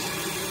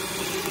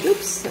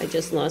 Oops, I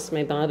just lost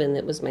my bobbin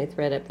that was my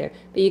thread up there.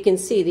 But you can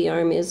see the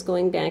arm is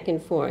going back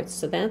and forth,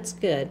 so that's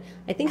good.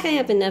 I think I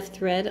have enough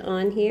thread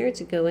on here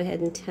to go ahead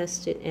and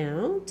test it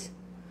out.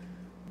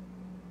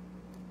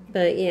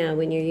 But yeah,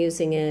 when you're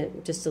using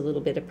it, just a little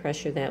bit of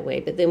pressure that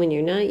way. But then when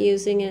you're not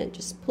using it,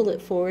 just pull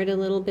it forward a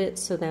little bit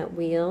so that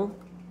wheel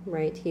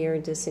right here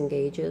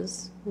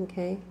disengages,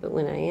 okay? But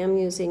when I am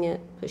using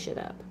it, push it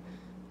up.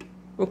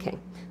 Okay,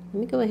 let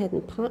me go ahead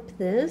and pop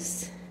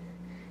this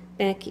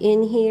back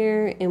in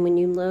here, and when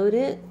you load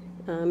it,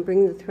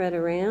 bring the thread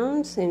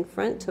around in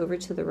front over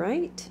to the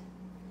right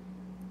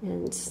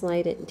and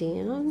slide it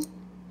down.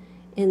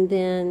 And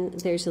then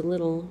there's a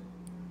little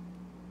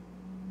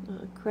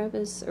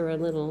crevice or a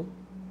little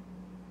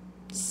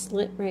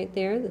slit right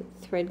there. The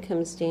thread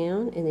comes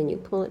down and then you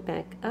pull it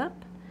back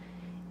up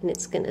and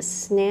it's going to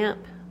snap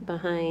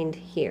behind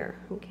here.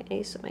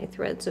 Okay, so my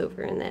thread's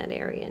over in that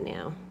area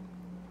now.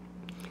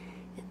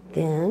 And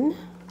then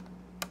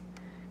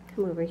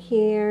come over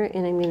here,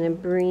 and I'm going to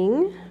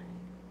bring,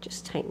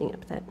 just tightening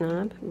up that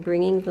knob,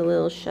 bringing the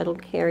little shuttle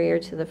carrier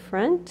to the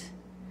front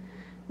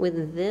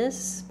with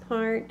this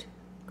part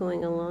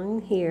going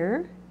along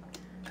here,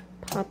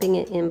 popping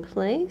it in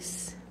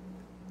place.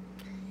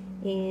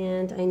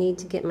 And I need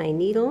to get my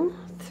needle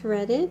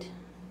threaded.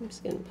 I'm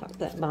just going to pop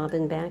that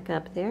bobbin back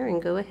up there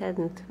and go ahead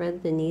and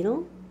thread the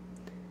needle.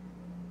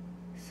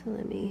 So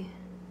let me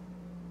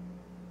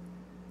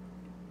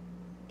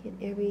get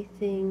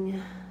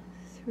everything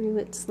through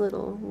its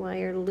little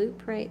wire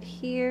loop right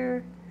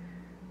here.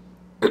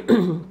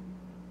 Do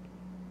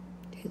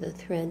the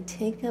thread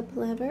take-up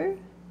lever.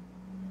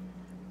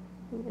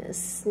 I'm going to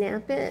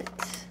snap it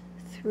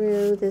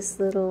through this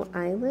little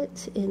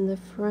eyelet in the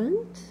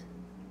front.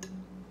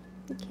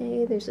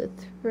 Okay, there's a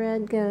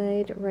thread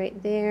guide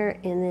right there,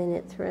 and then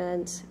it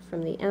threads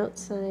from the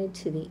outside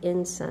to the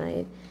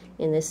inside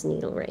in this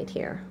needle right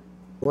here.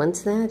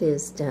 Once that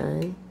is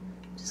done,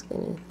 I'm just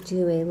going to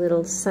do a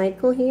little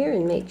cycle here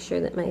and make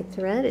sure that my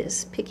thread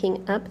is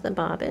picking up the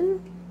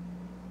bobbin.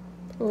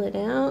 Pull it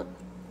out.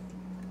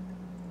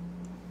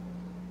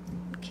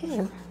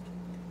 Okay.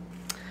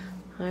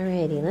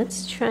 Alrighty,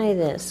 let's try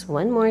this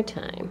one more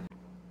time.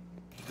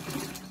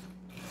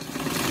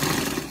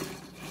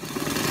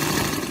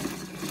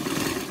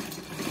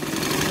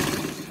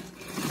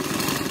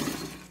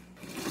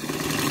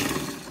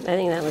 I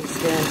think that looks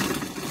good.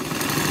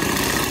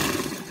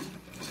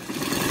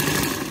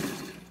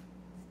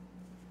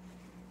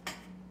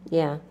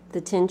 Yeah,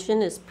 the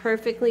tension is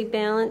perfectly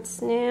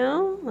balanced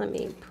now. Let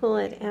me pull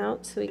it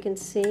out so we can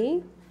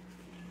see.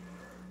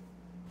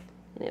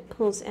 And it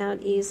pulls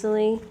out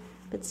easily.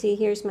 But see,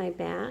 here's my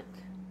back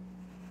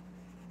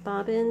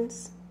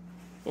bobbins.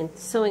 And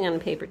sewing on a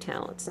paper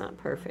towel, it's not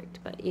perfect,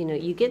 but you know,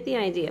 you get the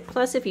idea.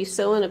 Plus, if you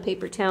sew on a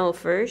paper towel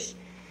first,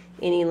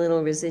 any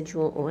little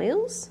residual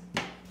oils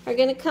are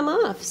going to come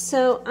off.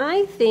 So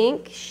I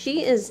think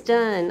she is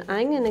done.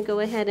 I'm going to go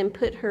ahead and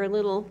put her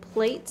little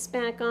plates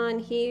back on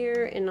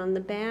here and on the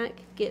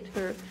back, get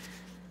her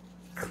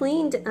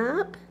cleaned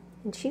up,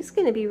 and she's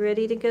going to be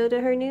ready to go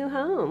to her new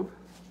home.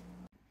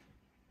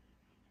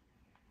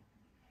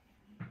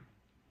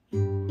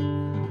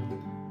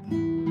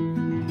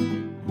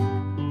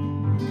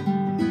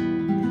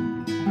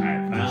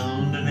 I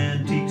found an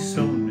antique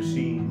sewing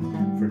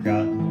machine,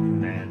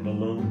 forgotten and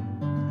alone.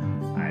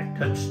 I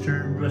touched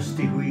her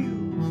rusty wheels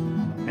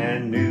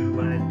and knew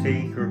I'd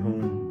take her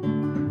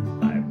home.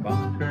 I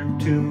brought her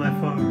to my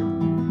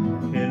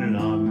farm in an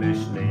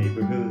Amish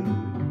neighborhood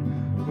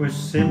where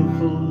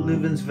simple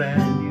living's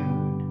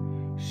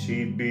valued,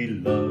 she'd be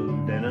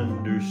loved and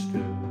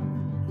understood.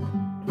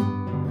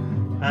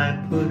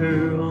 I put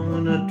her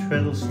on a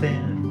treadle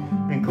stand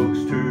and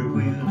coaxed her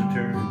wheel to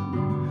turn.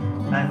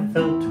 I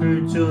felt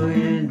her joy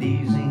and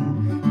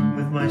easing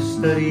with my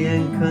study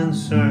and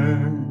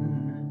concern.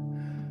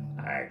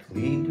 I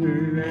cleaned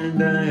her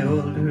and I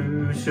oiled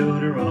her,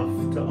 showed her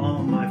off to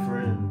all my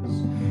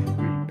friends,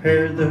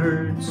 repaired the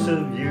hurts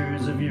of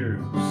years,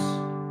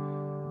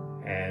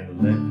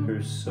 and let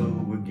her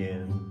sew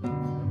again.